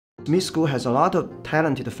Smith School has a lot of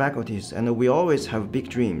talented faculties, and we always have big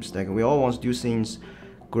dreams. Like we all want to do things,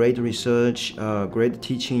 great research, great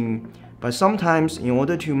teaching. But sometimes, in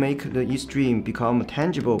order to make each dream become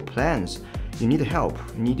tangible plans, you need help.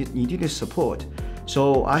 You need support.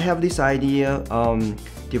 So I have this idea,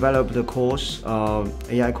 developed the course,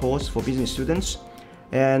 AI course for business students,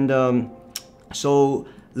 and so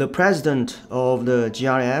the president of the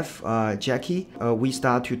GRF, Jackie, we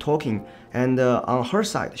start to talking, and on her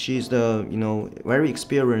side, she's the very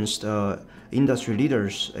experienced industry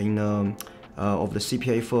leaders in of the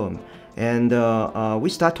CPA firm, and we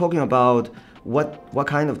start talking about what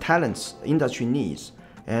kind of talents industry needs,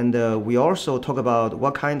 and we also talk about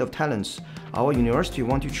what kind of talents our university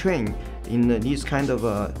want to train in this kind of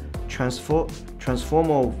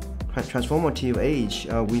transformative age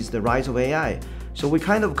with the rise of AI. So we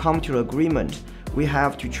kind of come to an agreement. We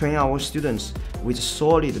have to train our students with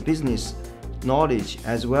solid business knowledge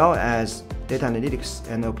as well as data analytics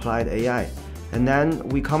and applied AI. And then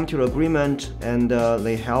we come to an agreement, and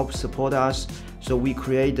they help support us. So we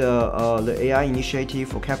create the AI initiative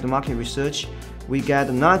for capital market research. We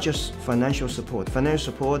get not just financial support.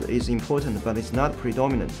 Financial support is important, but it's not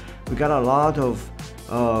predominant. We got a lot of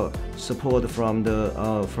support from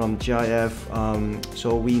GRF,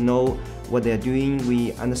 so we know what they're doing.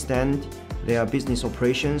 We understand their business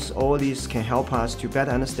operations. All these can help us to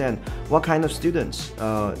better understand what kind of students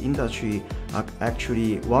industry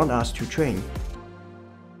actually want us to train.